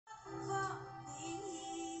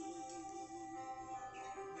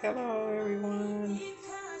Hello, everyone.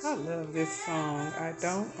 I love this song. I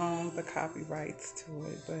don't own the copyrights to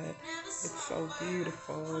it, but it's so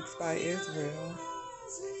beautiful. It's by Israel,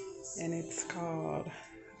 and it's called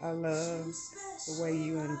I Love the Way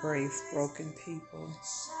You Embrace Broken People,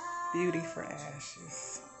 Beauty for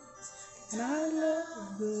Ashes. And I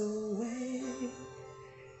love the way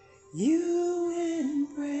you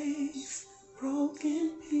embrace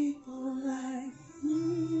broken people like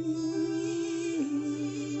me.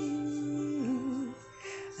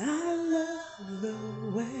 I love the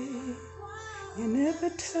way you never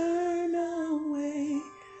turn away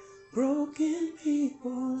broken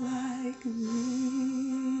people like me.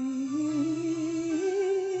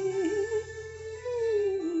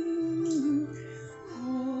 Oh,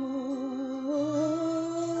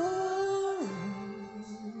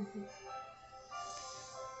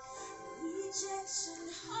 rejection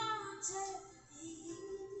haunted me.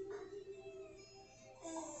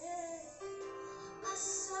 I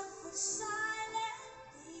suffered silently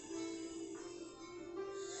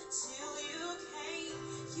till you came.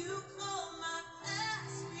 You called my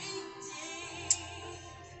past redeemed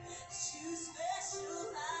to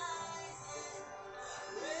specialize in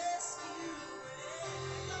rescuing.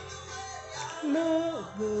 Love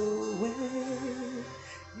the way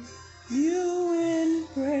you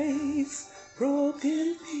embrace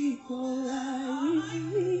broken people like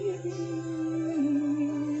me.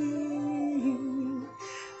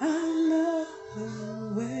 I love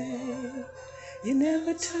the way you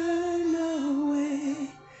never turn away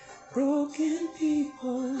broken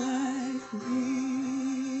people like me.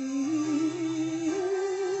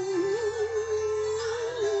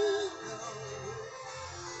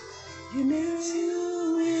 You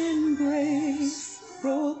never embrace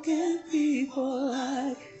broken people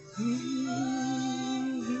like me.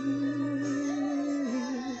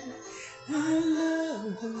 I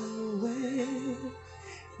love the way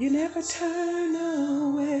you never turn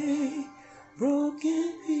away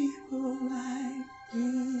broken people like me.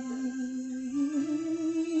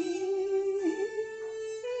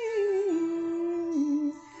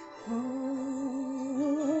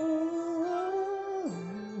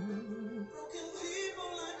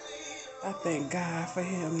 I thank God for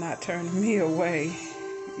him not turning me away.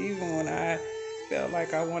 Even when I felt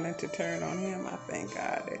like I wanted to turn on him, I thank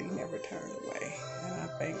God that he never turned away. And I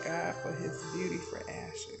thank God for his beauty for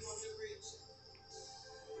ashes.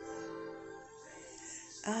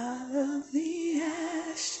 Out of the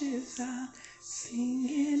ashes, I'm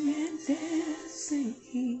singing and dancing.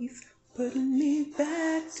 He's putting me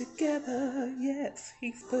back together. Yes,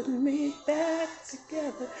 he's putting me back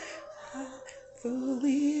together. I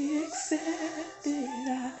fully accepted.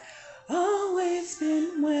 I've always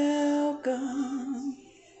been welcome.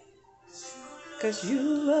 'Cause you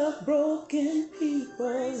love broken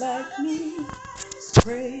people like me.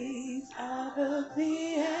 Praise out of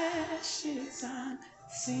the ashes. I'm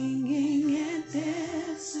singing and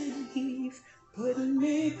dancing. He's putting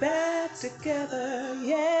me back together.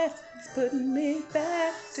 Yes, he's putting me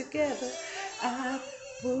back together. I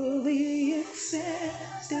fully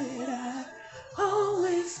accepted. I've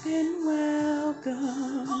always been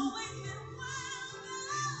welcome.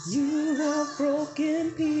 You love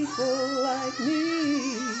broken people like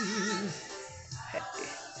me.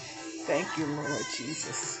 Thank you, Lord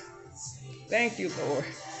Jesus. Thank you, Lord.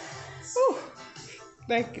 Whew.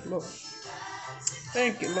 Thank you, Lord.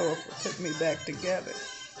 Thank you, Lord, for putting me back together.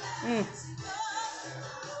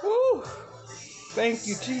 Whew. Thank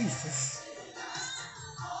you, Jesus.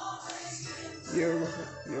 You're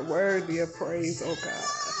worthy of praise, oh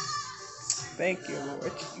God. Thank you,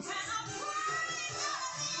 Lord Jesus.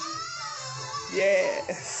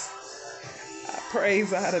 Yes. I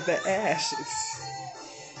praise out of the ashes.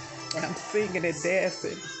 I'm singing and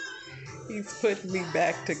dancing. He's putting me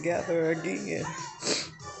back together again.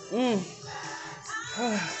 Thank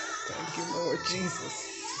you, Lord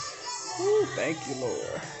Jesus. Ooh, thank you,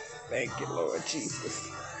 Lord. Thank you, Lord Jesus.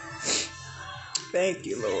 Thank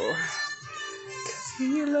you, Lord. 'Cause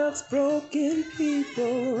he loves broken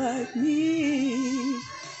people like me.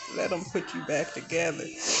 Let him put you back together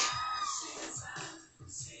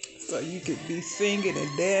so you can be singing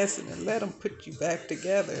and dancing, and let him put you back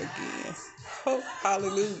together again. Oh,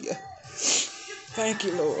 hallelujah. Thank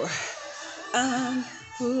you, Lord. I'm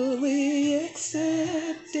fully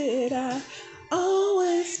accepted. I've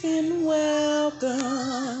always been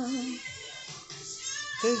welcome.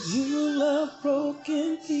 'Cause you love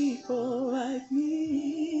broken people like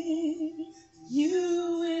me.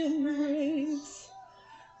 You embrace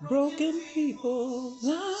broken people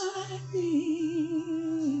like me.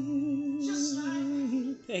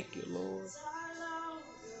 Thank you, Lord.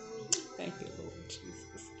 Thank you, Lord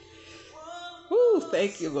Jesus. Woo,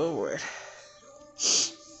 thank you, Lord.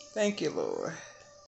 Thank you, Lord.